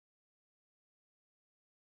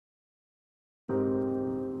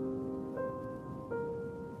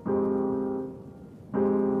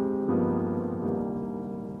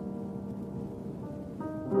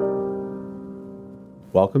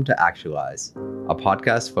Welcome to Actualize, a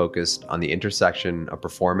podcast focused on the intersection of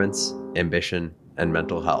performance, ambition, and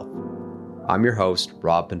mental health. I'm your host,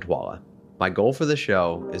 Rob Pintwala. My goal for the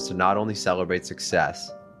show is to not only celebrate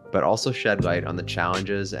success, but also shed light on the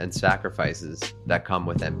challenges and sacrifices that come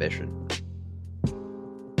with ambition.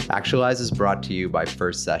 Actualize is brought to you by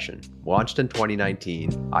First Session. Launched in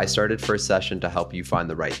 2019, I started First Session to help you find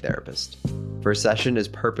the right therapist. First Session is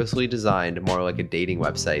purposely designed more like a dating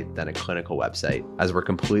website than a clinical website, as we're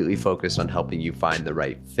completely focused on helping you find the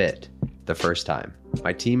right fit the first time.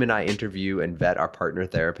 My team and I interview and vet our partner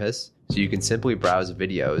therapists, so you can simply browse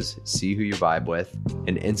videos, see who you vibe with,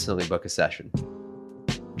 and instantly book a session.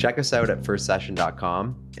 Check us out at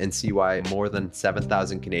firstsession.com and see why more than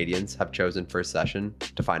 7,000 Canadians have chosen First Session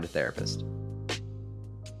to find a therapist.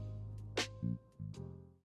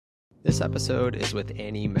 This episode is with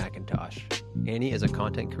Annie MacIntosh. Annie is a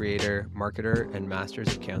content creator, marketer, and Masters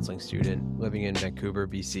of Counseling student living in Vancouver,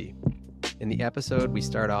 BC. In the episode, we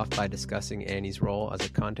start off by discussing Annie's role as a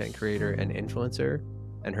content creator and influencer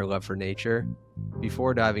and her love for nature,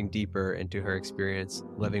 before diving deeper into her experience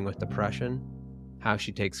living with depression, how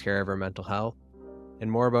she takes care of her mental health,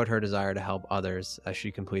 and more about her desire to help others as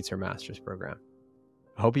she completes her master's program.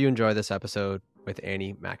 I hope you enjoy this episode with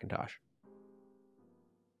Annie MacIntosh.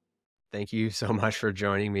 Thank you so much for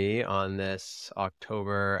joining me on this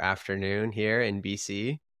October afternoon here in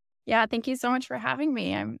BC. Yeah, thank you so much for having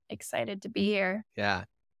me. I'm excited to be here. Yeah.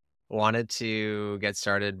 Wanted to get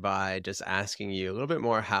started by just asking you a little bit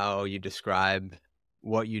more how you describe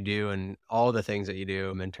what you do and all the things that you do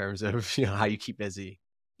in terms of, how you keep busy.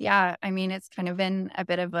 Yeah, I mean, it's kind of been a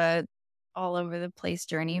bit of a all over the place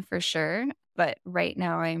journey for sure. But right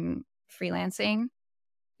now I'm freelancing.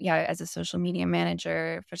 Yeah, as a social media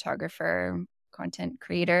manager, photographer, content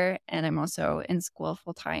creator, and I'm also in school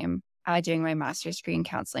full time doing my master's degree in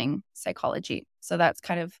counseling psychology. So that's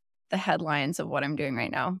kind of the headlines of what I'm doing right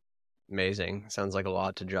now. Amazing. Sounds like a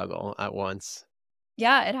lot to juggle at once.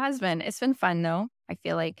 Yeah, it has been. It's been fun though. I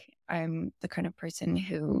feel like I'm the kind of person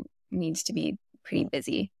who needs to be pretty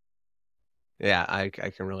busy. Yeah, I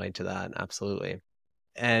can relate to that. Absolutely.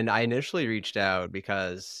 And I initially reached out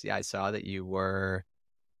because, I saw that you were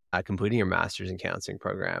completing your master's in counseling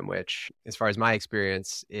program, which, as far as my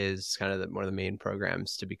experience, is kind of one of the main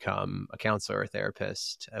programs to become a counselor or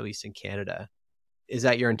therapist, at least in Canada. Is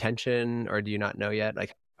that your intention, or do you not know yet?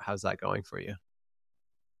 Like, how's that going for you?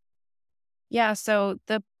 Yeah, so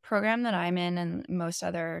the program that I'm in and most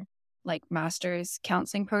other like master's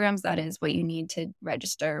counseling programs, that is what you need to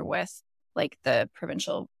register with like the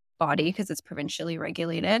provincial body because it's provincially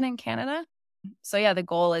regulated in Canada. So yeah, the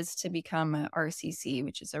goal is to become a RCC,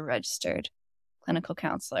 which is a registered clinical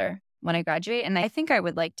counselor when I graduate. And I think I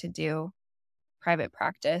would like to do private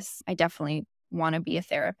practice. I definitely want to be a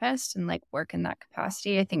therapist and like work in that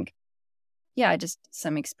capacity. I think, yeah, just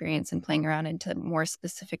some experience in playing around into more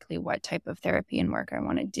specifically what type of therapy and work I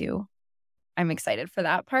want to do. I'm excited for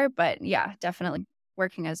that part, but yeah, definitely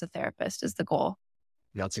working as a therapist is the goal.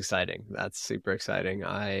 That's exciting. That's super exciting.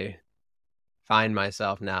 I find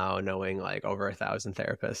myself now knowing like over 1,000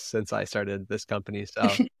 therapists since I started this company. So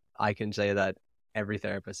I can say that every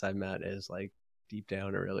therapist I've met is like deep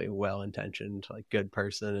down a really well-intentioned, like good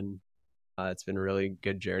person. And it's been a really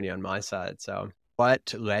good journey on my side. So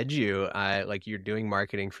what led you? Like you're doing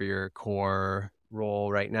marketing for your core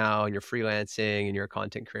role right now and you're freelancing and you're a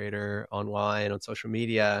content creator online on social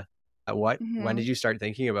media. When did you start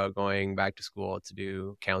thinking about going back to school to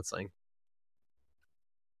do counseling?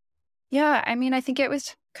 Yeah, I mean, I think it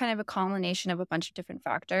was kind of a culmination of a bunch of different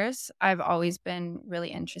factors. I've always been really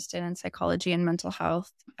interested in psychology and mental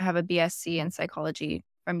health. I have a BSc in psychology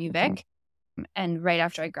from UVic. And right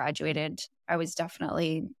after I graduated, I was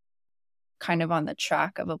definitely kind of on the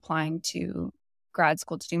track of applying to grad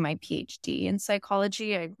school to do my PhD in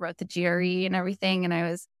psychology. I wrote the GRE and everything, and I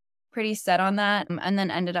was pretty set on that. And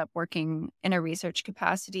then ended up working in a research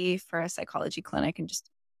capacity for a psychology clinic and just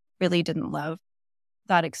really didn't love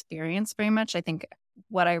that experience very much. I think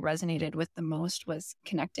what I resonated with the most was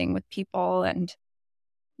connecting with people and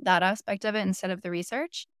that aspect of it instead of the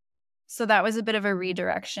research. So that was a bit of a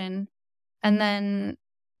redirection. And then,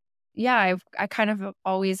 yeah, I kind of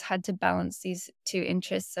always had to balance these two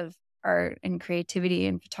interests of art and creativity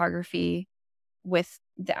and photography with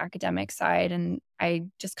the academic side. And I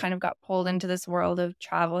just kind of got pulled into this world of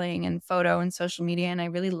traveling and photo and social media. And I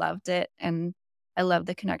really loved it. And I love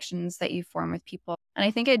the connections that you form with people. And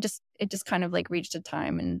I think it just kind of like reached a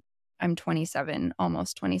time, and I'm 27,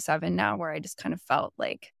 almost 27 now, where I just kind of felt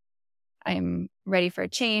like I'm ready for a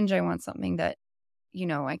change. I want something that,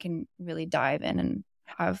 I can really dive in and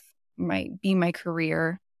have be my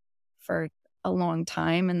career for a long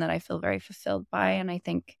time and that I feel very fulfilled by. And I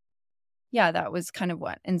think, yeah, that was kind of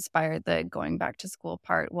what inspired the going back to school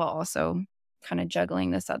part while also kind of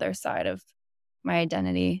juggling this other side of my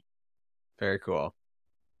identity. Very cool.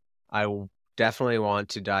 Definitely want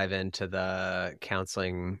to dive into the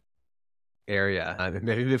counseling area.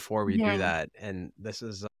 Maybe before we do Yeah. that, and this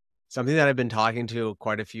is something that I've been talking to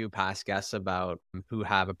quite a few past guests about who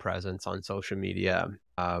have a presence on social media,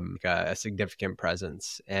 like a significant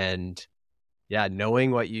presence. And yeah,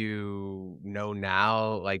 knowing what you know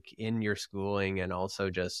now, like in your schooling, and also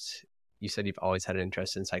just you said you've always had an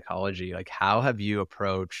interest in psychology. Like, how have you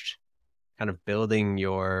approached kind of building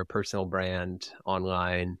your personal brand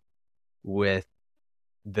online with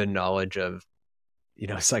the knowledge of,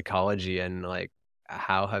 psychology, and like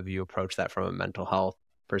how have you approached that from a mental health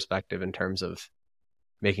perspective in terms of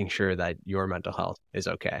making sure that your mental health is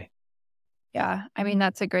okay? Yeah. I mean,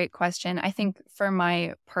 that's a great question. I think for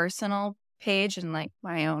my personal page and like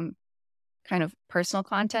my own kind of personal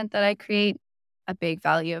content that I create, a big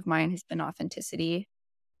value of mine has been authenticity.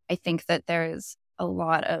 I think that there's a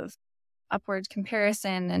lot of upward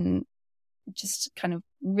comparison and just kind of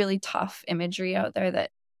really tough imagery out there that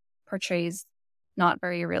portrays not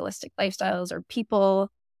very realistic lifestyles or people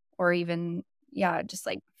or even, yeah, just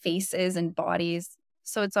like faces and bodies.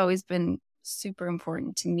 So it's always been super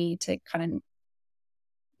important to me to kind of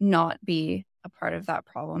not be a part of that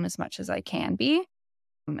problem as much as I can be.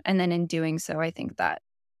 And then in doing so, I think that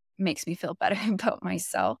makes me feel better about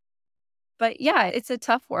myself. But yeah, it's a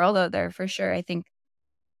tough world out there for sure. I think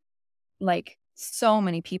like so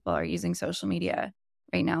many people are using social media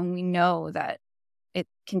right now. And we know that it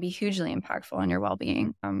can be hugely impactful on your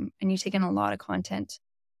well-being. And you take in a lot of content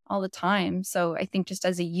all the time. So I think just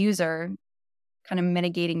as a user, kind of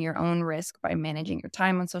mitigating your own risk by managing your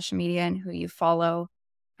time on social media and who you follow.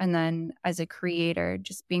 And then as a creator,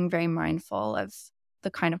 just being very mindful of the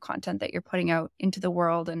kind of content that you're putting out into the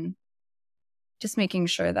world and just making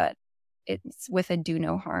sure that it's with a do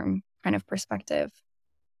no harm kind of perspective.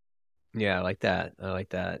 Yeah, I like that. I like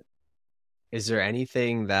that. Is there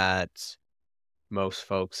anything that most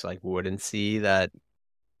folks like wouldn't see that,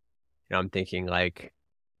 I'm thinking like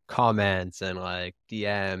comments and like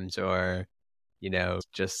DMs, or,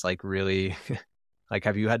 just like really like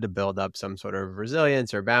have you had to build up some sort of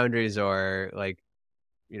resilience or boundaries, or like,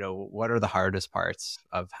 what are the hardest parts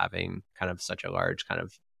of having kind of such a large kind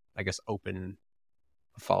of, I guess, open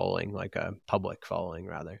following, like a public following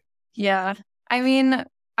rather? Yeah. I mean,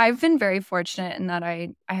 I've been very fortunate in that I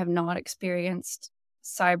have not experienced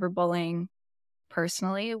cyberbullying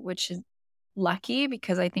personally, which is lucky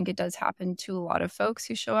because I think it does happen to a lot of folks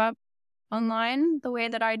who show up online the way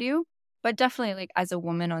that I do. But definitely, like as a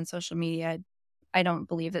woman on social media, I don't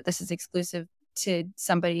believe that this is exclusive to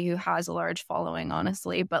somebody who has a large following,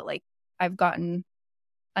 honestly. But like I've gotten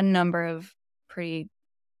a number of pretty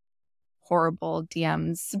horrible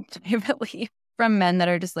DMs privately from men that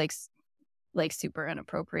are just like super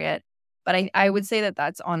inappropriate. But I would say that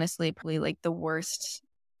that's honestly probably like the worst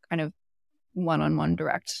kind of one-on-one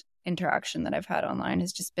direct interaction that I've had online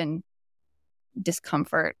has just been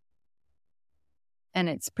discomfort. And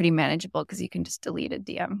it's pretty manageable because you can just delete a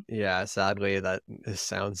DM. Yeah, sadly, that this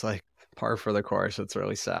sounds like par for the course. It's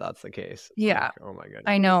really sad that's the case. Like, Yeah, oh my goodness.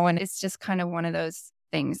 I know. And it's just kind of one of those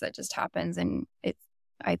things that just happens. And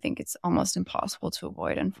I think it's almost impossible to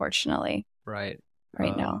avoid, unfortunately, Right.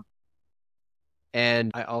 right now.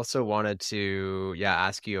 And I also wanted to, yeah,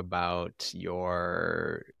 ask you about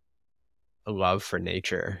your love for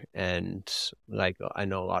nature. And like, I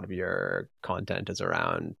know a lot of your content is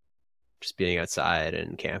around just being outside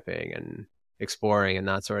and camping and exploring and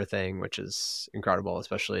that sort of thing, which is incredible.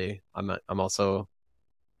 Especially, I'm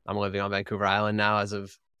living on Vancouver Island now as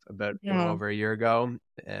of about a little Yeah. over a year ago,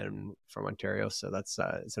 and from Ontario. So that's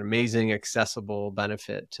it's an amazing accessible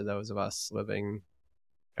benefit to those of us living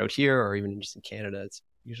out here, or even just in Canada. It's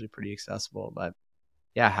usually pretty accessible. But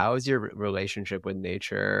yeah, how has your relationship with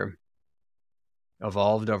nature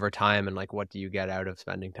evolved over time, and like what do you get out of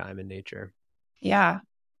spending time in nature? Yeah,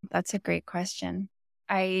 that's a great question.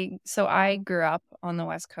 I grew up on the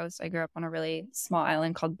West Coast. I grew up on a really small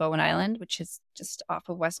island called Bowen Island, which is just off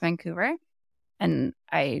of West Vancouver. And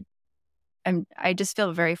I just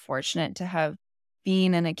feel very fortunate to have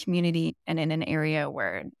been in a community and in an area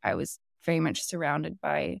where I was very much surrounded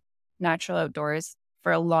by natural outdoors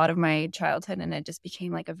for a lot of my childhood. And it just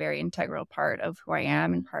became like a very integral part of who I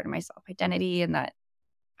am and part of my self identity. And that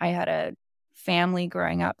I had a family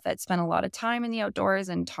growing up that spent a lot of time in the outdoors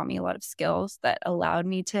and taught me a lot of skills that allowed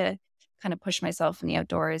me to kind of push myself in the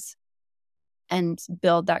outdoors and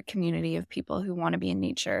build that community of people who want to be in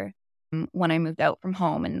nature. when I moved out from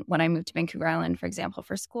home and when I moved to Vancouver Island, for example,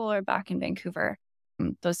 for school or back in Vancouver.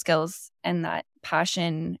 Those skills and that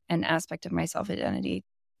passion and aspect of my self-identity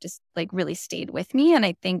just like really stayed with me. And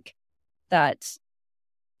I think that,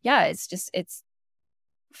 yeah, it's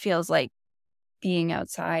feels like being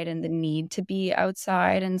outside and the need to be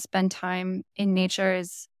outside and spend time in nature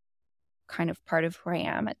is kind of part of who I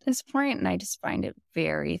am at this point. And I just find it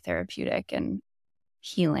very therapeutic and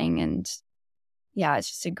healing. And yeah, it's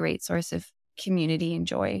just a great source of community and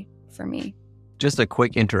joy for me. Just a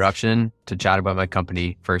quick interruption to chat about my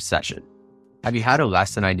company, First Session. Have you had a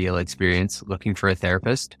less than ideal experience looking for a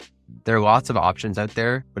therapist? There are lots of options out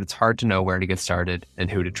there, but it's hard to know where to get started and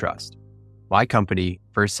who to trust. My company,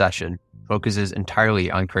 First Session, focuses entirely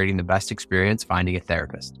on creating the best experience finding a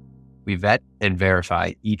therapist. We vet and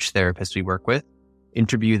verify each therapist we work with,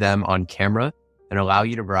 interview them on camera, and allow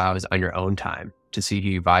you to browse on your own time to see who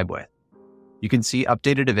you vibe with. You can see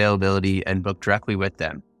updated availability and book directly with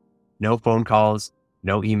them. No phone calls,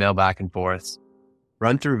 no email back and forths.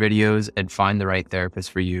 Run through videos and find the right therapist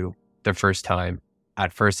for you the first time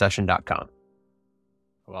at firstsession.com.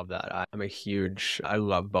 I love that. I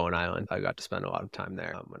love Bowen Island. I got to spend a lot of time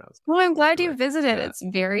there when I was. Well, I'm glad you visited. Yeah. It's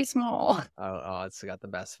very small. It's got the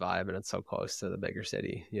best vibe and it's so close to the bigger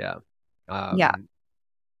city. Yeah. Yeah.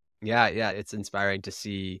 It's inspiring to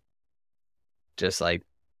see just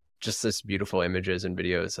this beautiful images and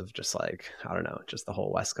videos of just like, I don't know, just the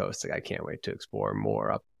whole West Coast. Like I can't wait to explore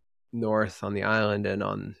more up north on the island and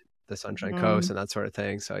on the Sunshine Coast and that sort of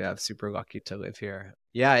thing. So yeah, I'm super lucky to live here.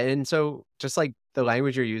 Yeah. And so just like the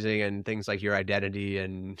language you're using and things like your identity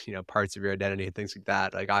and, parts of your identity and things like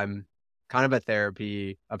that, like I'm kind of a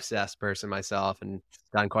therapy obsessed person myself and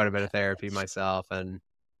done quite a bit of therapy myself. And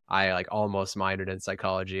I like almost minored in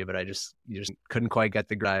psychology, but you just couldn't quite get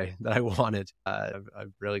the guy that I wanted. I've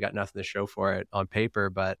really got nothing to show for it on paper,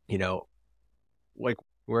 but like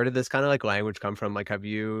where did this kind of like language come from? Like, have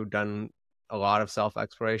you done a lot of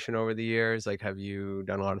self-exploration over the years? Like, have you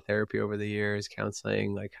done a lot of therapy over the years,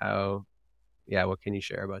 counseling? Like what can you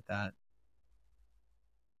share about that?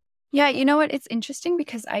 Yeah, you know what? It's interesting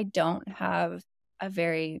because I don't have a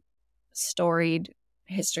very storied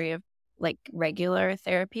history of like regular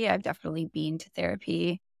therapy. I've definitely been to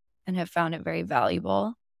therapy and have found it very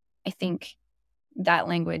valuable. I think that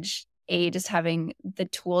language, just having the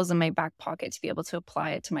tools in my back pocket to be able to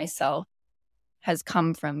apply it to myself has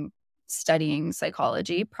come from studying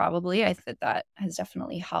psychology, probably. I think that has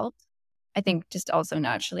definitely helped. I think just also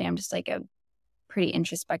naturally, I'm just like a pretty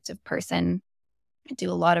introspective person. I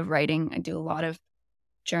do a lot of writing. I do a lot of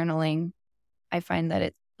journaling. I find that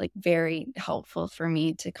it's like very helpful for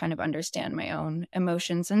me to kind of understand my own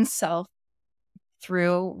emotions and self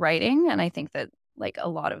through writing. And I think that like a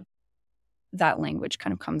lot of that language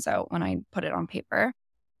kind of comes out when I put it on paper.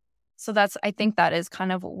 So I think that is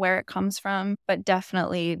kind of where it comes from. But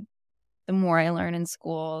definitely the more I learn in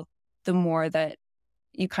school, the more that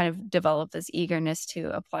you kind of develop this eagerness to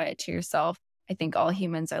apply it to yourself. I think all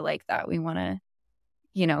humans are like that. We want to,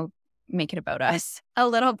 make it about us a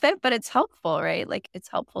little bit, but it's helpful, right? Like it's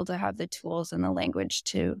helpful to have the tools and the language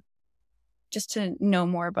to just to know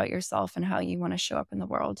more about yourself and how you want to show up in the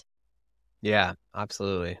world. Yeah,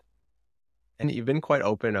 absolutely. And you've been quite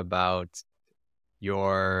open about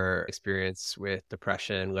your experience with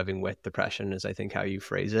depression, living with depression is I think how you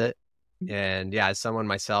phrase it. And yeah, as someone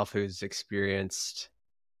myself who's experienced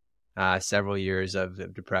several years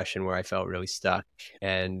of depression where I felt really stuck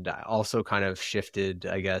and also kind of shifted,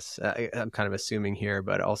 I guess, I'm kind of assuming here,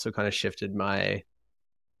 but also kind of shifted my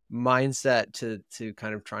mindset to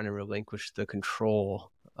kind of trying to relinquish the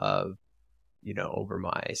control of, over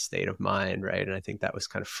my state of mind. Right. And I think that was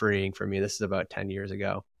kind of freeing for me. This is about 10 years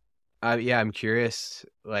ago. I'm curious,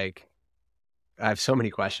 like, I have so many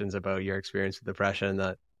questions about your experience with depression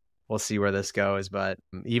that we'll see where this goes. But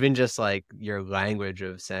even just like your language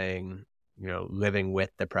of saying, living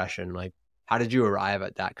with depression, like how did you arrive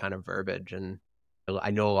at that kind of verbiage? And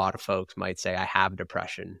I know a lot of folks might say I have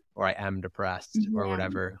depression or I am depressed or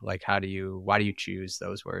whatever. Like, why do you choose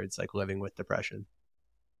those words, like living with depression?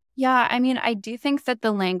 Yeah, I mean, I do think that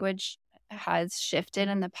the language has shifted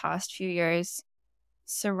in the past few years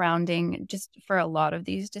surrounding just for a lot of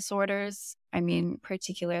these disorders. I mean,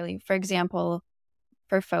 particularly, for example,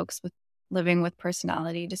 for folks with living with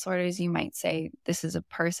personality disorders, you might say this is a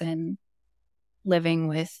person living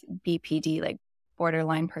with BPD, like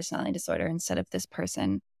borderline personality disorder, instead of this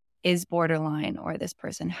person is borderline or this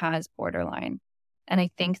person has borderline. And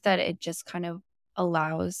I think that it just kind of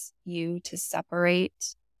allows you to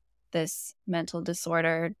separate this mental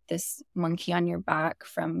disorder, this monkey on your back,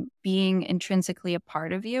 from being intrinsically a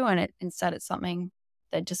part of you. And instead it's something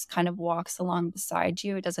that just kind of walks along beside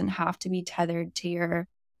you. It doesn't have to be tethered to your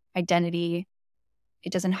identity.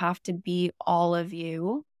 It doesn't have to be all of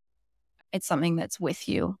you. It's something that's with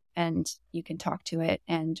you, and you can talk to it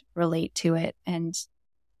and relate to it and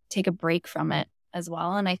take a break from it as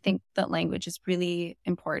well. And I think that language is really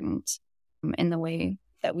important in the way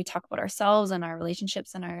that we talk about ourselves and our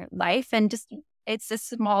relationships and our life. And just, it's a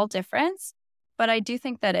small difference, but I do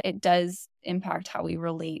think that it does impact how we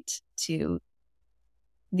relate to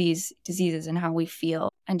these diseases and how we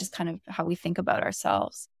feel and just kind of how we think about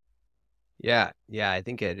ourselves. Yeah, yeah, I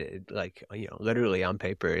think it like, literally on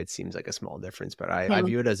paper, it seems like a small difference, but I Mhm.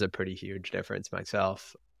 view it as a pretty huge difference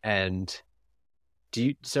myself. And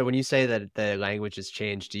so when you say that the language has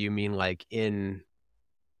changed, do you mean like in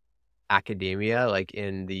academia, like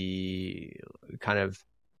in the kind of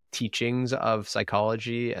teachings of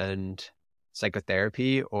psychology and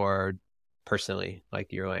psychotherapy, or personally,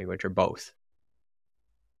 like your language, or both?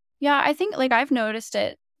 Yeah, I think like I've noticed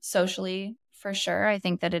it socially for sure. I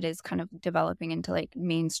think that it is kind of developing into like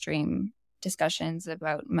mainstream discussions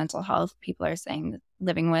about mental health. People are saying that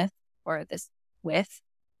living with or this with.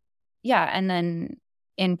 Yeah. And then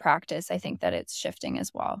in practice, I think that it's shifting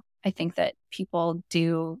as well. I think that people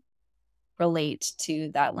do relate to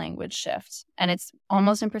that language shift, and it's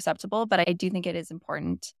almost imperceptible, but I do think it is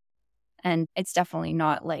important. And it's definitely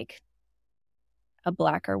not like a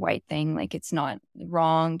black or white thing. Like it's not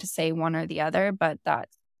wrong to say one or the other, but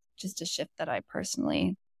that's just a shift that I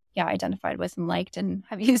personally, yeah, identified with and liked and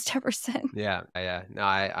have used ever since. Yeah, yeah. No,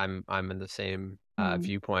 I'm in the same Mm.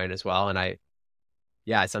 viewpoint as well, and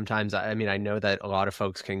yeah, sometimes I mean I know that a lot of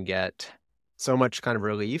folks can get so much kind of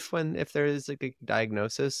relief when if there is like a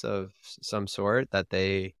diagnosis of some sort that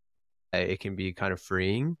it can be kind of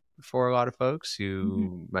freeing for a lot of folks Mhm.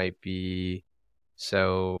 who might be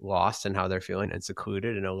so lost in how they're feeling and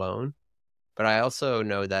secluded and alone. But I also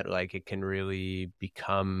know that like it can really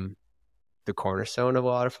become the cornerstone of a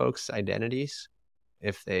lot of folks' identities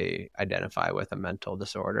if they identify with a mental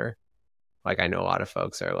disorder. Like I know a lot of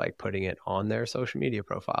folks are like putting it on their social media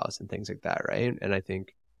profiles and things like that, right? And I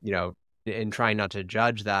think, in trying not to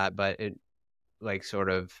judge that, but it like sort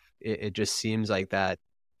of it just seems like that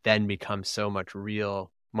then becomes so much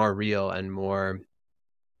more real and more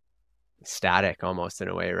static almost in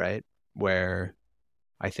a way, right? Where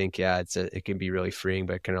I think, yeah, it can be really freeing,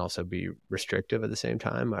 but it can also be restrictive at the same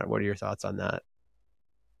time. What are your thoughts on that?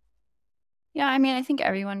 Yeah, I mean, I think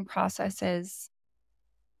everyone processes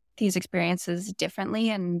these experiences differently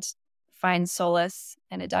and finds solace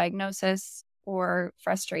in a diagnosis or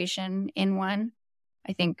frustration in one.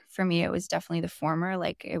 I think for me, it was definitely the former.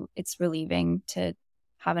 Like it's relieving to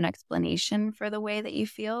have an explanation for the way that you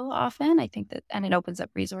feel often. I think that, and it opens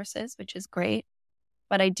up resources, which is great.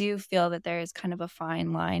 But I do feel that there is kind of a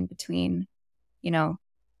fine line between, you know,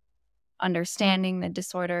 understanding the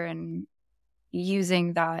disorder and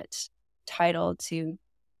using that title to,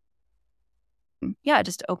 yeah,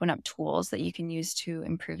 just open up tools that you can use to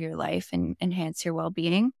improve your life and enhance your well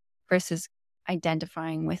being versus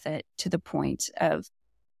identifying with it to the point of,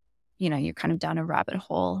 you're kind of down a rabbit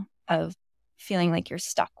hole of feeling like you're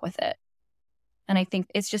stuck with it. And I think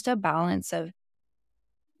it's just a balance of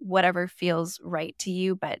whatever feels right to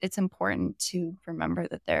you. But it's important to remember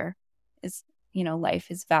that there is, life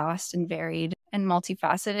is vast and varied and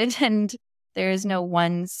multifaceted, and there is no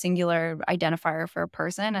one singular identifier for a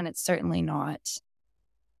person. And it's certainly not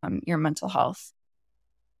your mental health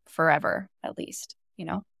forever, at least.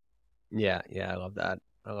 Yeah, yeah, I love that.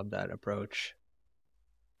 I love that approach.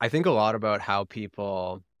 I think a lot about how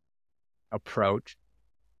people approach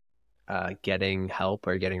getting help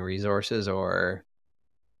or getting resources, or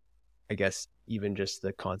I guess even just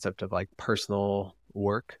the concept of like personal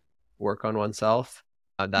work on oneself.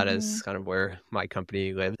 That Mhm. is kind of where my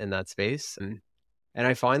company lives in that space. And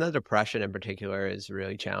I find that depression in particular is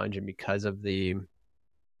really challenging because of the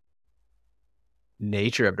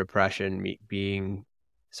nature of depression being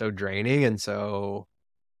so draining and so,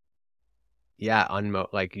 yeah,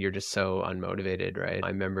 like you're just so unmotivated, right? I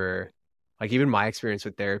remember like even my experience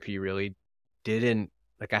with therapy really didn't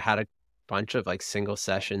like I had a bunch of like single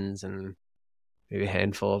sessions and maybe a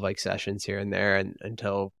handful of like sessions here and there, and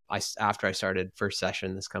until after I started first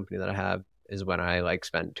session, this company that I have is when I like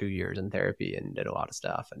spent 2 years in therapy and did a lot of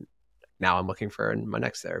stuff, and now I'm looking for my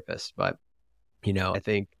next therapist. But I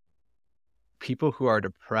think people who are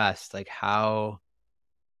depressed, like how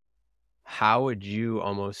would you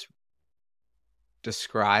almost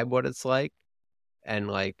describe what it's like, and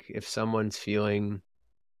like if someone's feeling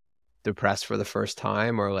depressed for the first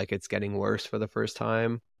time, or like it's getting worse for the first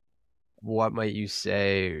time, what might you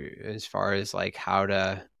say as far as like how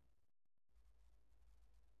to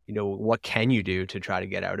what can you do to try to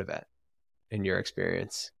get out of it in your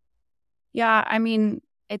experience? Yeah, I mean,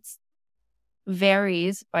 it's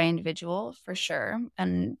varies by individual for sure.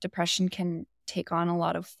 And depression can take on a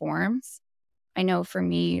lot of forms. I know for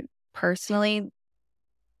me personally,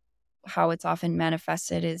 how it's often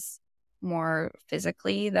manifested is more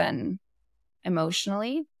physically than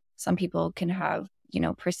emotionally. Some people can have,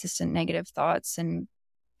 persistent negative thoughts and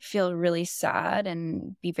feel really sad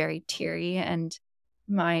and be very teary. And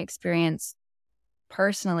my experience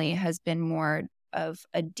personally has been more of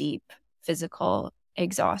a deep physical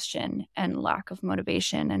exhaustion and lack of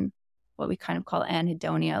motivation and what we kind of call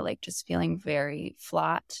anhedonia, like just feeling very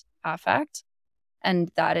flat affect. And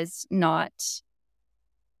that is not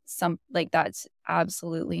that's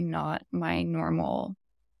absolutely not my normal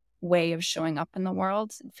way of showing up in the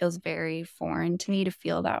world. It feels very foreign to me to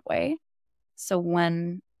feel that way. So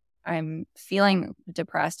when I'm feeling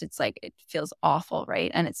depressed, it's like it feels awful,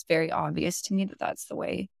 right? And it's very obvious to me that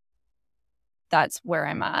that's where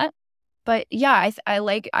I'm at. But yeah,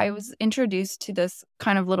 I was introduced to this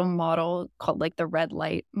kind of little model called like the red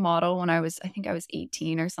light model when I think I was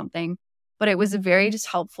 18 or something. But it was a very just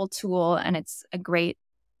helpful tool, and it's a great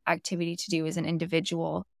activity to do as an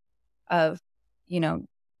individual of, you know,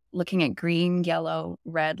 looking at green, yellow,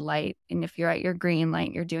 red light. And if you're at your green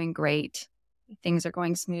light, you're doing great. Things are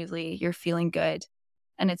going smoothly. You're feeling good.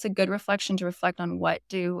 And it's a good reflection to reflect on, what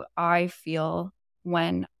do I feel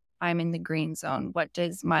when I'm in the green zone? What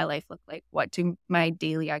does my life look like? What do my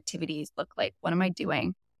daily activities look like? What am I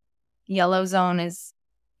doing? Yellow zone is,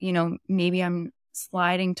 maybe I'm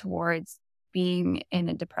sliding towards being in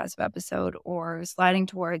a depressive episode, or sliding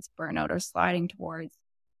towards burnout, or sliding towards,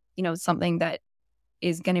 something that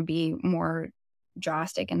is going to be more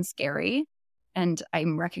drastic and scary. And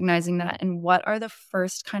I'm recognizing that. And what are the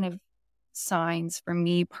first kind of signs for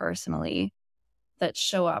me personally that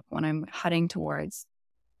show up when I'm heading towards,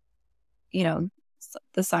 you know,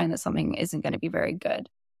 the sign that something isn't going to be very good?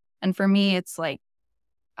 And for me, it's like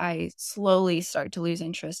I slowly start to lose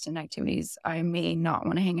interest in activities. I may not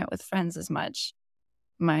want to hang out with friends as much.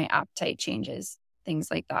 My appetite changes, things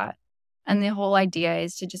like that. And the whole idea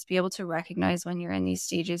is to just be able to recognize when you're in these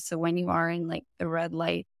stages. So when you are in like the red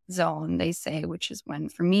light zone, they say, which is when,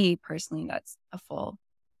 for me personally, that's a full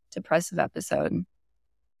depressive episode.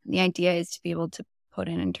 The idea is to be able to put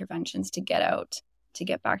in interventions to get out, to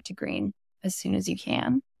get back to green as soon as you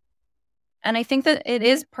can. And I think that it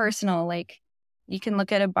is personal. Like, you can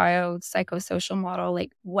look at a biopsychosocial model,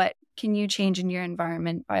 like what can you change in your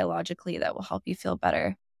environment biologically that will help you feel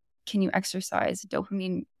better? Can you exercise?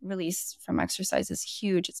 Dopamine release from exercise is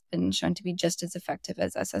huge. It's been shown to be just as effective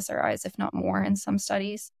as SSRIs, if not more, in some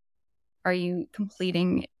studies. Are you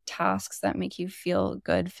completing tasks that make you feel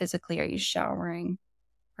good physically? Are you showering?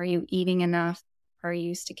 Are you eating enough? Are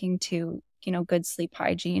you sticking to, good sleep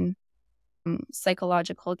hygiene?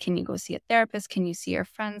 Psychological, can you go see a therapist? Can you see your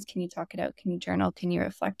friends? Can you talk it out? Can you journal? Can you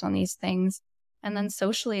reflect on these things? And then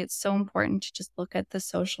socially, it's so important to just look at the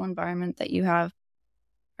social environment that you have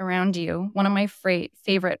around you. One of my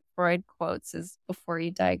favorite Freud quotes is, before you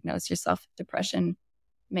diagnose yourself with depression,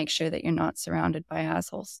 make sure that you're not surrounded by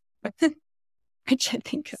assholes, which I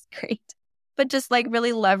think is great. But just like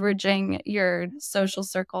really leveraging your social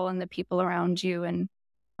circle and the people around you, and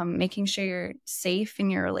making sure you're safe in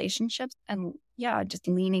your relationships. And yeah, just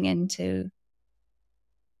leaning into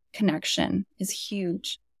connection is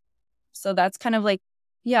huge. So that's kind of like,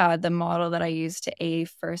 yeah, the model that I use to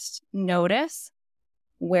first notice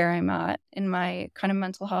where I'm at in my kind of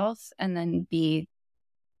mental health, and then B,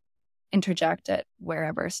 interject at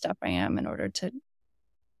wherever step I am in order to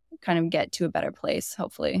kind of get to a better place,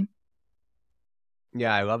 hopefully.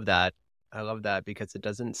 Yeah, I love that. I love that because it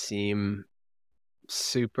doesn't seem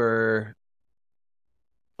super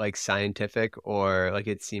like scientific, or like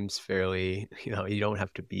it seems fairly, you don't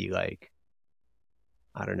have to be like,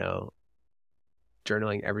 I don't know,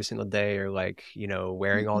 journaling every single day, or like,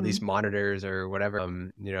 wearing all these Mm-hmm. monitors or whatever.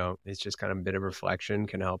 It's just kind of a bit of reflection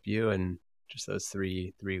can help you, and just those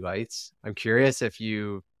three lights. I'm curious if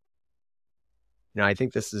I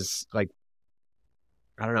think this is like,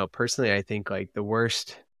 I don't know, personally, I think like the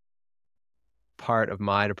worst part of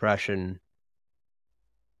my depression,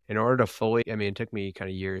 in order to fully, I mean, it took me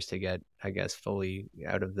kind of years to get, I guess, fully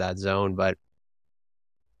out of that zone, but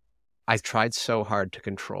I tried so hard to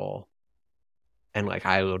control. And like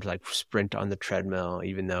I would like sprint on the treadmill,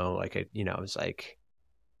 even though like it was like,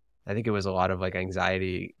 I think it was a lot of like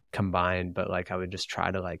anxiety combined, but like I would just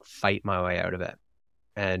try to like fight my way out of it.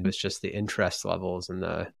 And it's just the interest levels and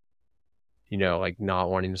the, like not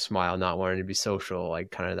wanting to smile, not wanting to be social,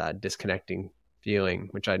 like kind of that disconnecting feeling,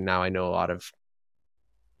 which I know a lot of,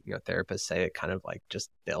 therapists say it kind of like just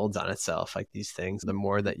builds on itself. Like these things, the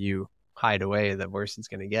more that you hide away, the worse it's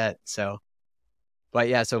going to get. So, but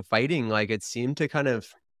yeah, so fighting, like it seemed to kind of,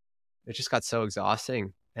 it just got so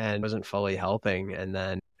exhausting and wasn't fully helping. And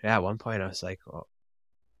then, yeah, at one point I was like, well,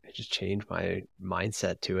 I just changed my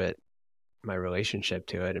mindset to it, my relationship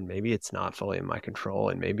to it. And maybe it's not fully in my control.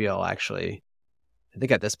 And maybe I'll actually, I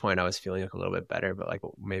think at this point I was feeling like a little bit better, but like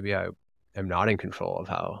maybe I am not in control of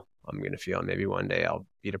how I'm going to feel. Maybe one day I'll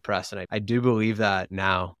be depressed. And I do believe that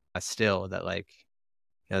now still, that like,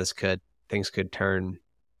 things could turn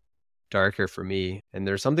darker for me. And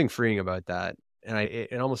there's something freeing about that. And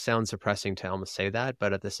it almost sounds suppressing to almost say that,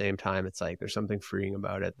 but at the same time, it's like there's something freeing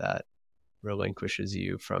about it that relinquishes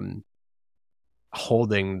you from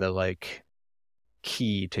holding the like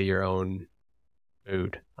key to your own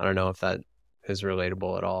mood. I don't know if that is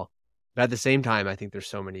relatable at all. But at the same time, I think there's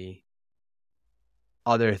so many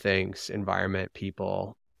other things, environment,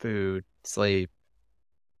 people, food, sleep,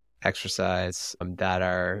 exercise,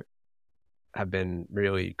 that have been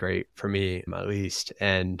really great for me, at least.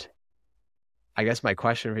 And I guess my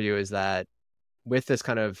question for you is that with this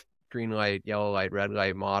kind of green light, yellow light, red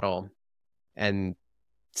light model, and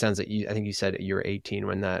it sounds like I think you said you were 18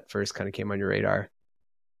 when that first kind of came on your radar.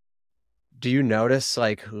 Do you notice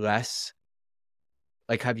like less,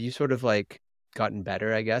 like have you sort of like gotten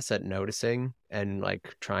better, I guess, at noticing and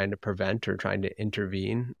like trying to prevent or trying to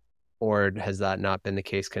intervene? Or has that not been the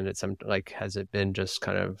case? Can it has it been just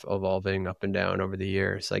kind of evolving up and down over the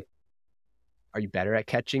years? Like, are you better at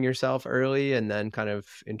catching yourself early and then kind of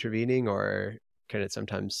intervening, or can it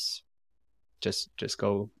sometimes just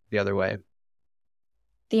go the other way?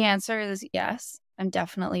 The answer is yes. I'm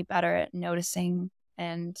definitely better at noticing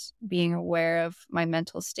and being aware of my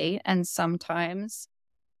mental state. And sometimes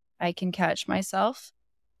I can catch myself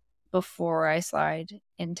before I slide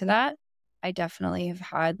into that. I definitely have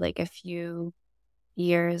had like a few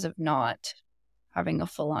years of not having a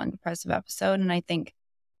full on depressive episode. And I think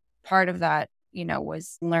part of that,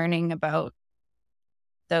 was learning about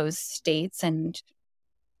those states and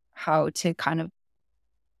how to kind of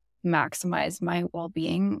maximize my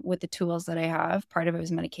well-being with the tools that I have. Part of it was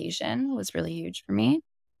medication, was really huge for me.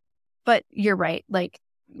 But you're right, like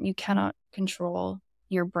you cannot control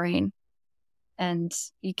your brain and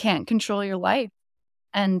you can't control your life.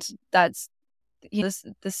 And that's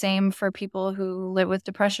the same for people who live with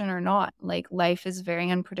depression or not. Like life is very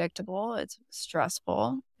unpredictable. It's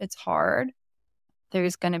stressful. It's hard.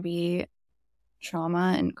 There's going to be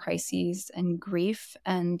trauma and crises and grief.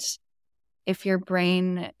 And if your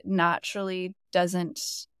brain naturally doesn't,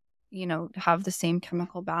 have the same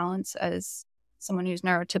chemical balance as someone who's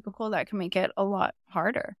neurotypical, that can make it a lot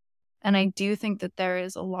harder. And I do think that there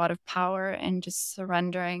is a lot of power in just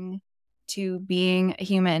surrendering to being a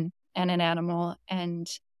human and an animal and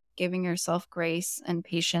giving yourself grace and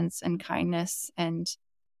patience and kindness and,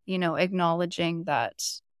 acknowledging that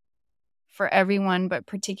for everyone, but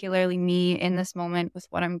particularly me in this moment with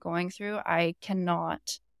what I'm going through, I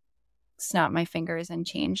cannot snap my fingers and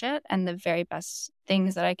change it. And the very best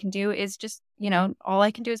things that I can do is just, all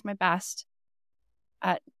I can do is my best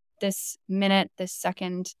at this minute, this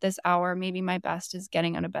second, this hour. Maybe my best is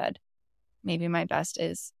getting out of bed. Maybe my best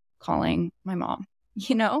is calling my mom,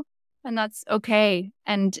 and that's okay.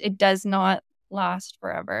 And it does not last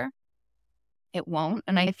forever. It won't.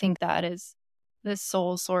 And I think that is the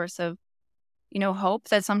sole source of, hope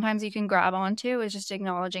that sometimes you can grab onto, is just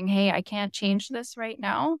acknowledging, hey, I can't change this right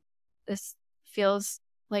now. This feels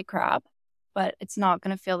like crap, but it's not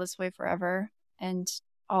going to feel this way forever. And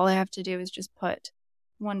all I have to do is just put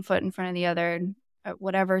one foot in front of the other at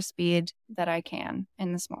whatever speed that I can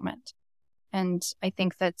in this moment. And I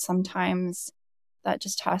think that sometimes that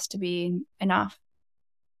just has to be enough.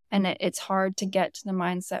 And it's hard to get to the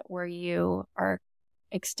mindset where you are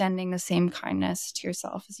extending the same kindness to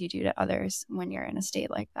yourself as you do to others when you're in a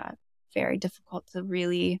state like that. Very difficult to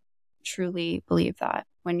really, truly believe that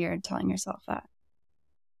when you're telling yourself that.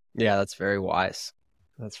 Yeah, that's very wise.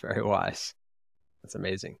 That's very wise. That's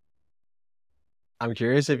amazing. I'm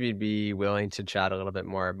curious if you'd be willing to chat a little bit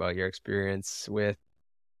more about your experience with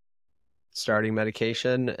starting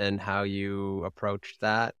medication and how you approached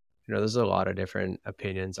that. There's a lot of different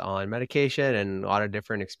opinions on medication and a lot of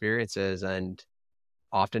different experiences. And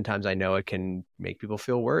oftentimes I know it can make people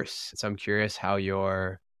feel worse. So I'm curious how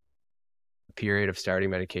your period of starting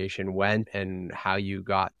medication went and how you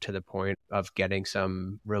got to the point of getting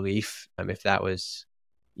some relief, if that was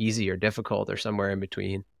easy or difficult or somewhere in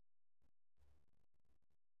between.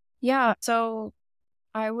 Yeah. So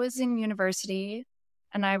I was in university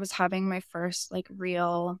and I was having my first like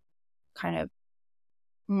real kind of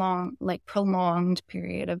prolonged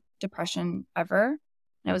period of depression ever.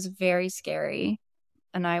 And it was very scary.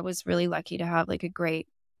 And I was really lucky to have like a great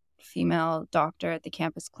female doctor at the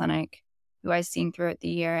campus clinic who I seen throughout the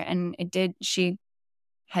year. And she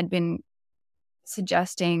had been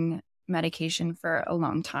suggesting medication for a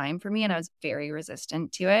long time for me, and I was very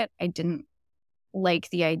resistant to it. I didn't like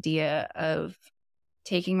the idea of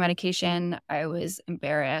taking medication. I was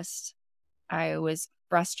embarrassed. I was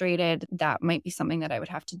frustrated. That might be something that I would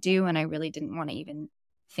have to do, and I really didn't want to even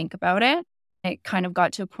think about it. It kind of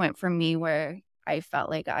got to a point for me where I felt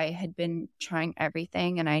like I had been trying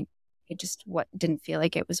everything, and it just didn't feel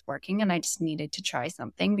like it was working, and I just needed to try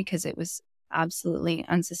something because it was absolutely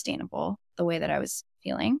unsustainable the way that I was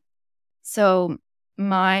feeling. So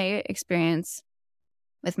my experience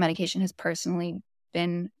with medication has personally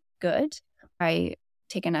been good. I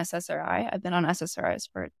take an SSRI. I've been on SSRIs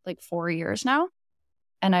for like 4 years now,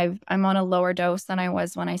 and I'm on a lower dose than I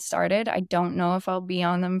was when I started. I don't know if I'll be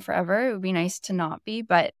on them forever. It would be nice to not be,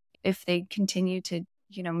 but if they continue to,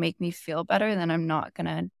 make me feel better, then I'm not going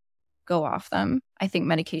to go off them. I think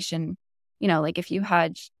medication, like if you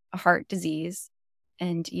had a heart disease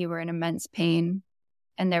and you were in immense pain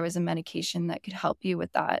and there was a medication that could help you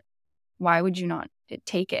with that, why would you not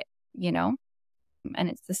take it, And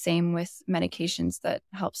it's the same with medications that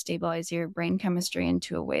help stabilize your brain chemistry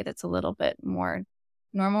into a way that's a little bit more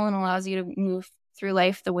normal and allows you to move through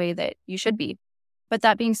life the way that you should be. But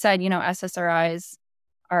that being said, SSRIs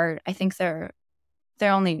I think they're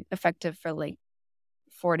only effective for like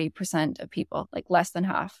 40% of people, like less than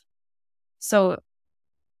half. So,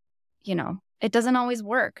 it doesn't always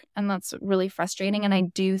work. And that's really frustrating. And I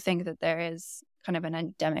do think that there is kind of an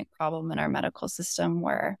endemic problem in our medical system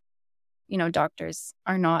where, doctors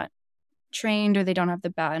are not trained or they don't have the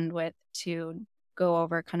bandwidth to go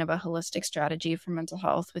over kind of a holistic strategy for mental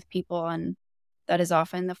health with people. And that is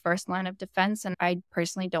often the first line of defense. And I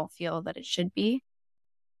personally don't feel that it should be.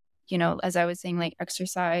 As I was saying, like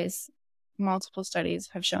exercise, multiple studies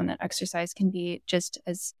have shown that exercise can be just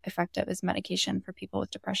as effective as medication for people with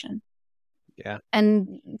depression. Yeah.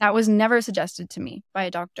 And that was suggested to me by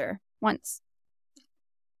a doctor once.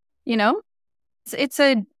 It's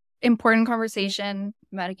a important conversation.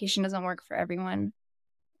 Medication doesn't work for everyone,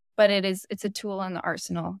 but it's a tool in the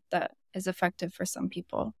arsenal that is effective for some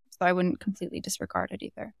people. So I wouldn't completely disregard it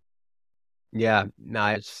either. Yeah. No,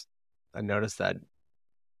 I noticed that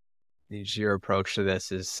your approach to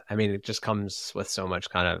this is, it just comes with so much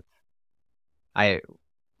kind of, I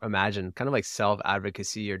imagine, kind of like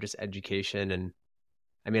self-advocacy or just education.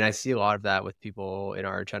 And I see a lot of that with people in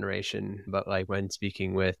our generation, but like when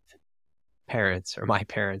speaking with parents or my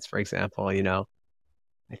parents, for example, I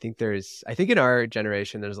think in our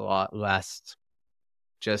generation, there's a lot less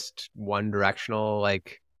just one directional,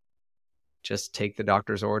 like just take the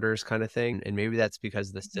doctor's orders kind of thing. And maybe that's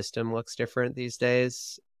because the system looks different these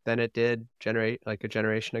days than it did a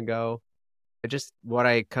generation ago. What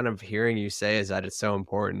I kind of hearing you say is that it's so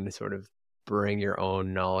important to sort of bring your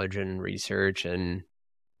own knowledge and research and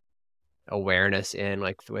awareness in,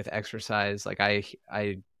 like with exercise. Like I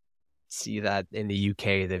see that in the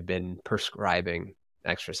UK, they've been prescribing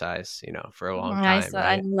exercise, for a long time,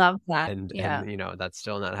 I right? love that. And Yeah. that's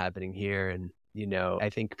still not happening here. And I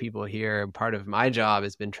think people here, part of my job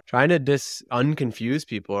has been trying to unconfuse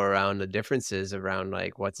people around the differences around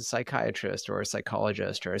like what's a psychiatrist or a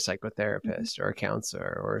psychologist or a psychotherapist or a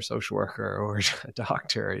counselor or a social worker or a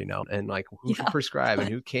doctor, and like who can prescribe and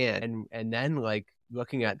who can't. And then like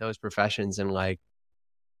looking at those professions and like,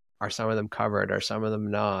 are some of them covered? Are some of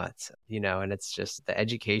them not? And it's just the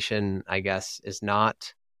education, I guess, is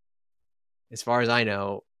not, as far as I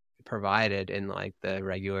know, provided in like the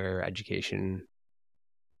regular education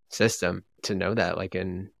system to know that, like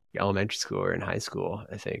in elementary school or in high school,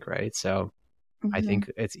 I think, right? So I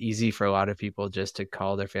think it's easy for a lot of people just to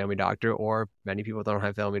call their family doctor, or many people don't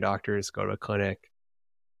have family doctors, go to a clinic,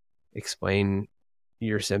 explain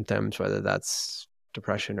your symptoms, whether that's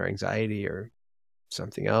depression or anxiety or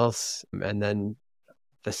something else. And then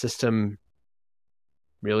the system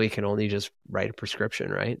really can only just write a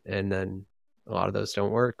prescription, right? And then a lot of those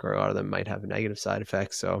don't work, or a lot of them might have negative side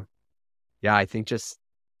effects. So yeah, I think just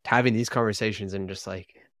having these conversations and just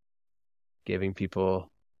like giving people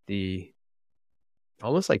the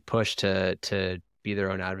almost like push to be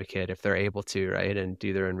their own advocate if they're able to, right? And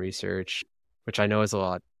do their own research, which I know is a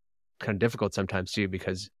lot kind of difficult sometimes too,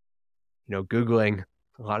 because Googling,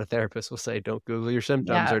 a lot of therapists will say don't Google your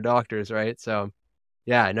symptoms or doctors, right? So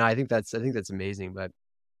yeah, no, I think that's amazing. But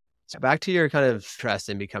so back to your kind of interest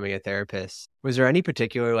in becoming a therapist, was there any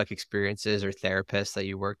particular like experiences or therapists that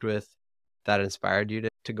you worked with that inspired you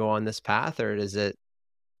to go on this path, or is it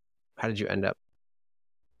how did you end up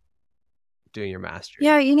doing your master's?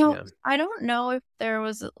 Yeah, Yeah. I don't know if there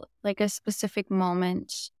was like a specific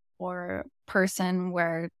moment or person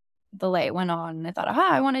where the light went on and I thought, aha,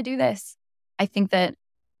 I want to do this. I think that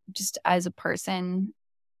just as a person,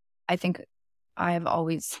 I think I've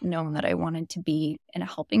always known that I wanted to be in a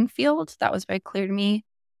helping field. That was very clear to me.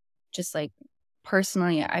 Just like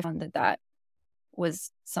personally, I found that that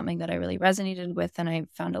was something that I really resonated with and I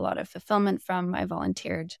found a lot of fulfillment from. I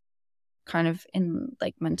volunteered kind of in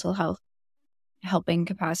like mental health helping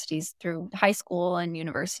capacities through high school and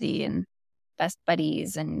university and best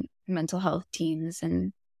buddies and mental health teams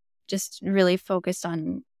and just really focused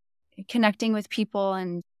on connecting with people.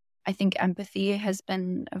 And I think empathy has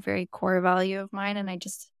been a very core value of mine. And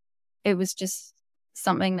it was just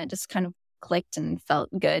something that just kind of clicked and felt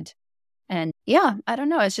good. And yeah, I don't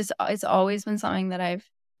know. It's always been something that I've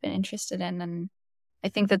been interested in. And I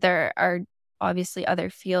think that there are obviously other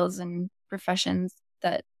fields and professions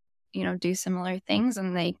that, do similar things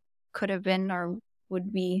and they could have been or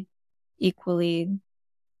would be equally,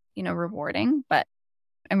 rewarding. But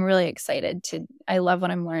I'm really excited I love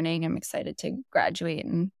what I'm learning. I'm excited to graduate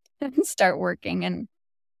and start working. And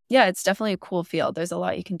yeah, it's definitely a cool field. There's a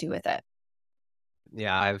lot you can do with it.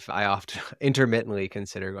 Yeah, I often intermittently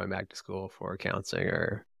consider going back to school for counseling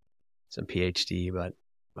or some PhD, but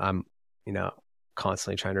I'm, you know,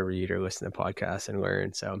 constantly trying to read or listen to podcasts and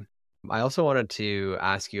learn. So I also wanted to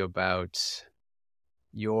ask you about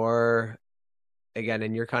your, again,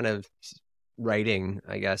 in your kind of writing,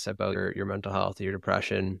 I guess, about your mental health, your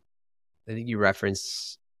depression. I think you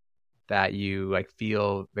referenced that you like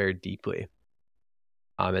feel very deeply.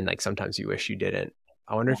 And like sometimes you wish you didn't.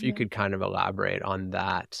 I wonder if you could kind of elaborate on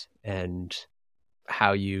that and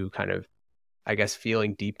how you kind of, I guess,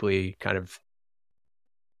 feeling deeply kind of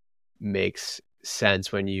makes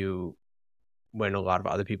sense when a lot of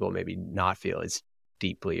other people maybe not feel as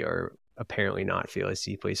deeply or apparently not feel as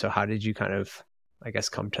deeply. So how did you kind of, I guess,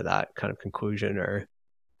 come to that kind of conclusion or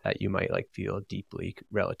that you might like feel deeply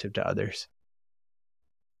relative to others?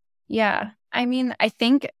 Yeah. I mean, I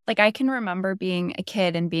think like I can remember being a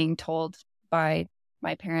kid and being told by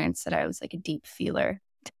my parents that I was like a deep feeler,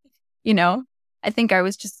 you know? I think I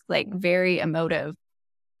was just like very emotive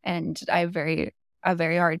and I have a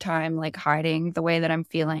very hard time like hiding the way that I'm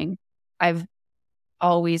feeling. I've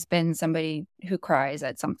always been somebody who cries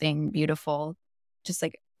at something beautiful, just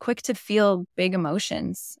like quick to feel big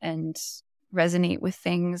emotions and resonate with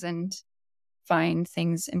things and find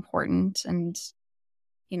things important and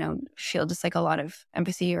feel just like a lot of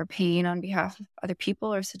empathy or pain on behalf of other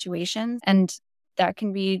people or situations. And that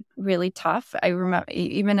can be really tough. I remember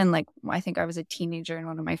even in like, I think I was a teenager in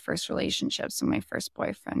one of my first relationships and my first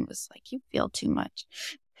boyfriend was like, you feel too much,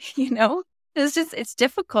 you know? It's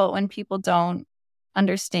difficult when people don't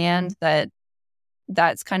understand that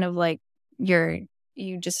that's kind of like you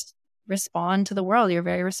just respond to the world. You're a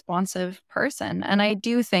very responsive person. And I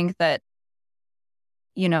do think that,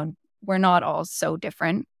 we're not all so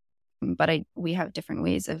different, but we have different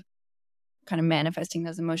ways of kind of manifesting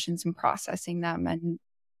those emotions and processing them and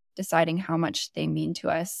deciding how much they mean to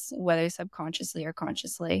us, whether subconsciously or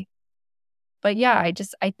consciously. But yeah,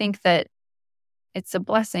 I think that it's a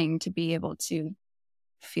blessing to be able to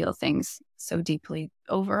feel things so deeply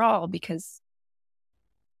overall because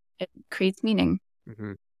it creates meaning.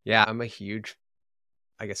 Mm-hmm. Yeah, I'm a huge,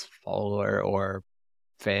 I guess, follower or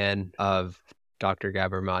fan of Dr.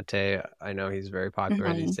 Gabor Mate. I know he's very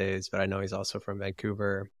popular these Mhm. days, but I know he's also from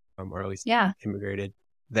Vancouver, or at least Yeah. immigrated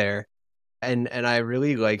there. And I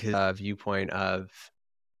really like his viewpoint of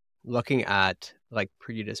looking at like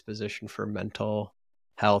predisposition for mental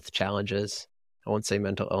health challenges. I won't say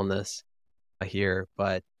mental illness here,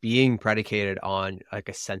 but being predicated on like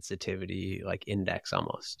a sensitivity like index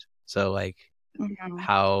almost. So like Mhm.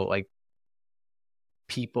 how like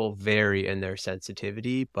people vary in their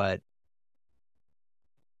sensitivity, but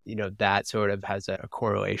that sort of has a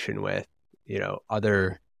correlation with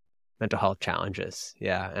other mental health challenges.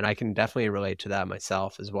 Yeah, and I can definitely relate to that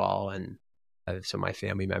myself as well, and so my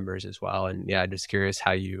family members as well. And yeah, just curious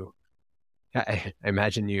how you I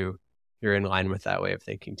imagine you're in line with that way of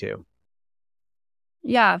thinking too.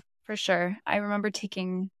 Yeah, for sure. I remember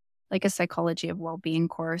taking like a psychology of well-being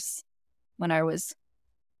course when I was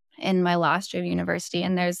in my last year of university.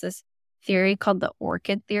 And there's this theory called the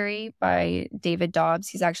orchid theory by David Dobbs.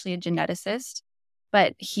 He's actually a geneticist,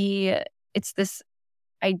 but it's this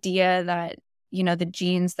idea that, the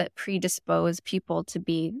genes that predispose people to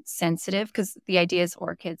be sensitive, because the idea is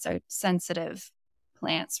orchids are sensitive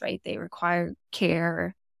plants, right? They require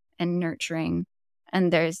care and nurturing.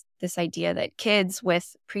 And there's this idea that kids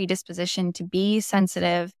with predisposition to be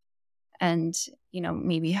sensitive and,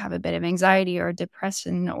 maybe have a bit of anxiety or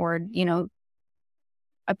depression or,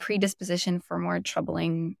 a predisposition for more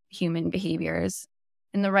troubling human behaviors.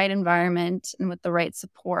 In the right environment and with the right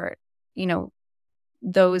support, you know,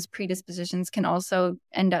 those predispositions can also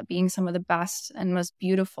end up being some of the best and most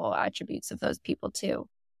beautiful attributes of those people too.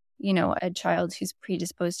 A child who's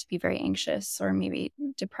predisposed to be very anxious or maybe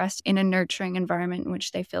depressed in a nurturing environment in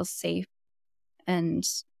which they feel safe and,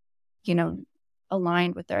 you know,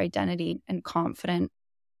 aligned with their identity and confident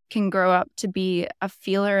can grow up to be a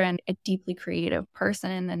feeler and a deeply creative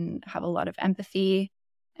person and have a lot of empathy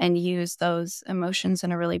and use those emotions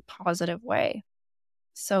in a really positive way.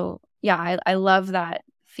 So, yeah, I love that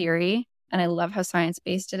theory and I love how science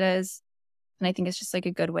based it is. And I think it's just like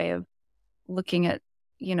a good way of looking at,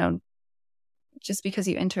 you know, just because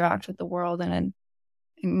you interact with the world in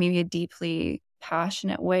maybe a deeply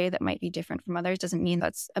passionate way that might be different from others doesn't mean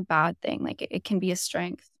that's a bad thing. Like it can be a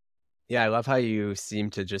strength. Yeah, I love how you seem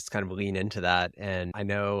to just kind of lean into that. And I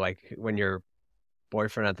know like when your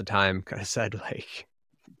boyfriend at the time kind of said like,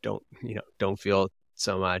 don't feel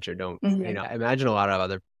so much or don't, Mhm. I imagine a lot of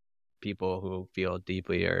other people who feel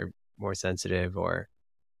deeply or more sensitive or,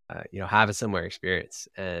 have a similar experience.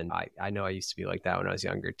 And I know I used to be like that when I was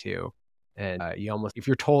younger too. And you almost, if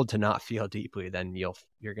you're told to not feel deeply, then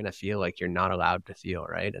you're going to feel like you're not allowed to feel,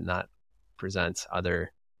 right? And that presents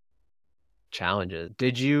other challenges.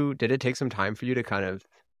 Did it take some time for you to kind of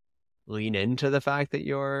lean into the fact that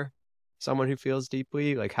you're someone who feels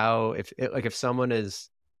deeply? Like how, if someone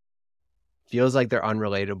feels like they're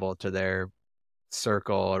unrelatable to their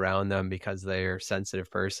circle around them because they're a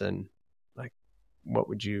sensitive person, like what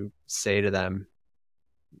would you say to them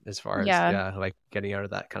as far as, Yeah. yeah, like getting out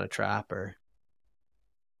of that kind of trap or?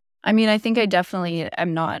 I mean, I think I definitely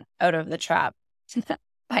am not out of the trap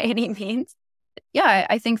by any means. Yeah,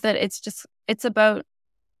 I think that it's about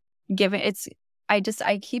giving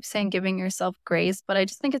I keep saying giving yourself grace, but I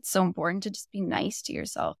just think it's so important to just be nice to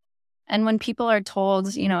yourself. And when people are told,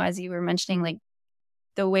 as you were mentioning, like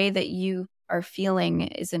the way that you are feeling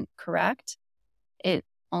isn't correct, it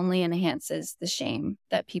only enhances the shame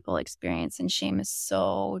that people experience. And shame is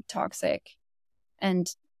so toxic.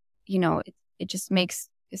 And, it just makes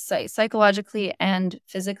psychologically and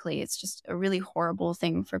physically, it's just a really horrible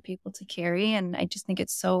thing for people to carry. And I just think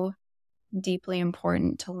it's so deeply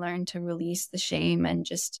important to learn to release the shame and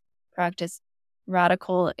just practice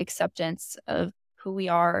radical acceptance of who we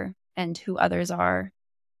are and who others are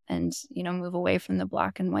and move away from the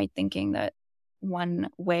black and white thinking that one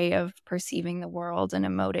way of perceiving the world and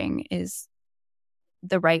emoting is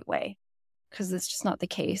the right way, because it's just not the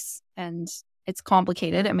case and it's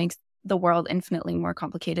complicated. It makes the world infinitely more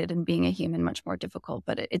complicated and being a human much more difficult,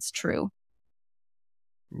 but it's true.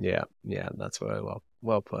 Yeah, yeah, that's what I love.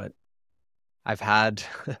 Well put. I've had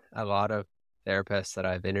a lot of therapists that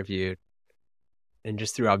I've interviewed, and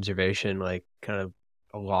just through observation, like kind of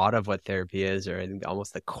a lot of what therapy is, or I think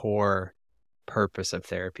almost the core purpose of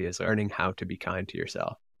therapy is learning how to be kind to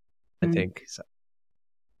yourself. I Mm. think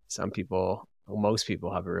some people, well, most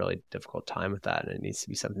people have a really difficult time with that, and it needs to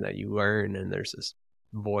be something that you learn. And there's this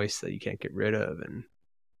voice that you can't get rid of, and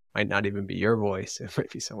might not even be your voice; it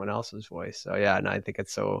might be someone else's voice. So yeah, and I think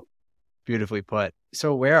it's so beautifully put.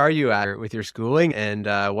 So where are you at with your schooling, and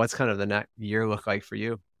what's kind of the next year look like for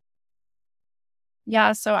you?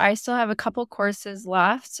 Yeah, so I still have a couple courses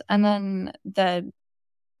left, and then the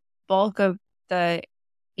bulk of the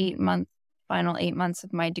final 8 months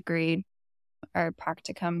of my degree are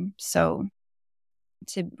practicum. So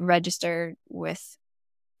to register with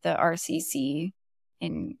the RCC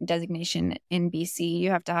in designation in BC,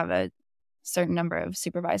 you have to have a certain number of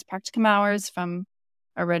supervised practicum hours from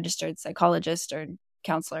a registered psychologist or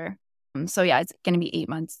counselor. So yeah, it's going to be 8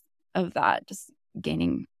 months of that, just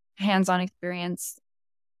gaining hands-on experience,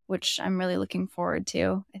 which I'm really looking forward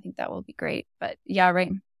to. I think that will be great. But yeah,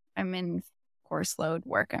 right. I'm in course load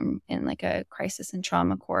work. I'm in like a crisis and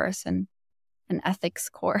trauma course and an ethics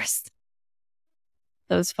course.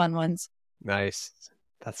 Those fun ones. Nice.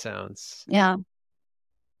 That sounds Yeah,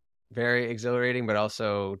 very exhilarating, but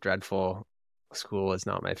also dreadful. School is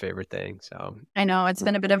not my favorite thing. So I know it's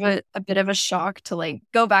been a bit of a shock to like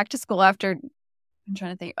go back to school after I'm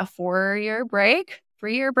trying to think a 4-year break,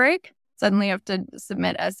 3-year break. Suddenly you have to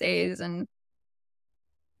submit essays and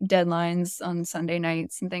deadlines on Sunday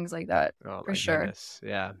nights and things like that oh for my sure. goodness.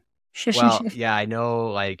 Yeah. Well, yeah, I know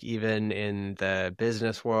like even in the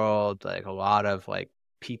business world, like a lot of like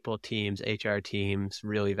people teams, HR teams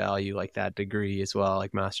really value like that degree as well,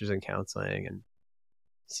 like masters in counseling, and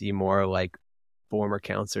see more like former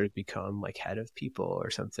counselors become like head of people or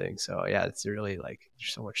something. So yeah, it's really like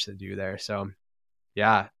there's so much to do there. So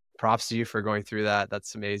yeah, props to you for going through that.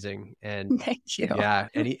 That's amazing. And Thank you. yeah,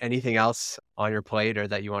 anything else on your plate or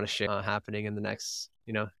that you want to share happening in the next,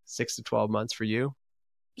 6 to 12 months for you?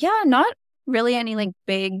 Yeah, not really any like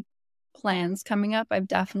big plans coming up. I've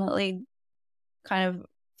definitely kind of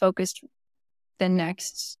focused the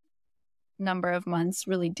next number of months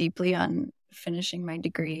really deeply on finishing my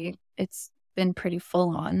degree. It's been pretty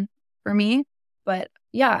full on for me. But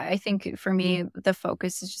yeah, I think for me, the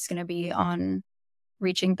focus is just going to be on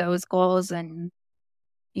reaching those goals and,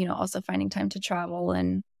 also finding time to travel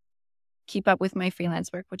and keep up with my freelance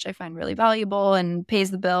work, which I find really valuable and pays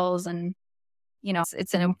the bills. And,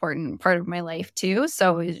 it's an important part of my life too.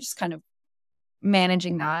 So it's just kind of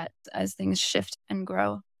managing that as things shift and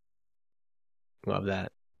grow. Love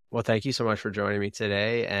that. Well, thank you so much for joining me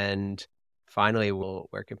today. And finally,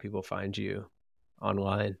 where can people find you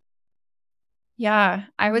online? Yeah,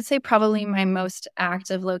 I would say probably my most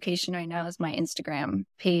active location right now is my Instagram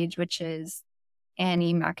page, which is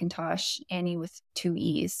Annie MacIntosh, Annie with 2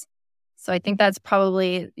 E's. So I think that's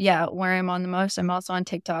probably, where I'm on the most. I'm also on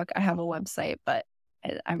TikTok. I have a website, but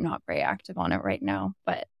I'm not very active on it right now.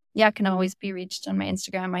 But yeah, I can always be reached on my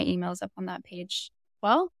Instagram. My email's up on that page.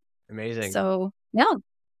 Well, Amazing. So yeah.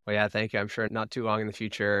 Well, yeah, thank you. I'm sure not too long in the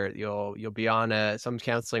future, you'll be on some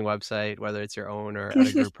counseling website, whether it's your own or at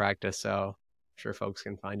a group practice. So I'm sure folks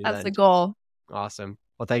can find you That's then. the goal. Awesome.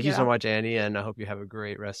 Well, thank you so much, Annie, and I hope you have a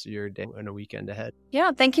great rest of your day and a weekend ahead.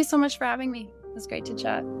 Yeah, thank you so much for having me. It was great to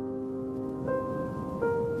chat.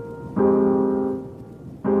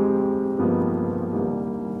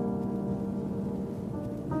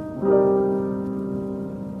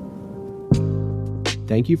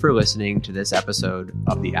 Thank you for listening to this episode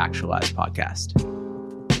of the Actualize podcast.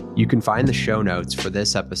 You can find the show notes for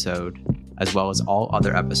this episode, as well as all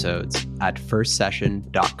other episodes, at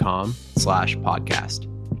firstsession.com/podcast.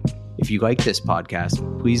 If you like this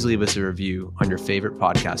podcast, please leave us a review on your favorite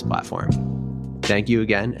podcast platform. Thank you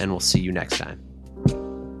again, and we'll see you next time.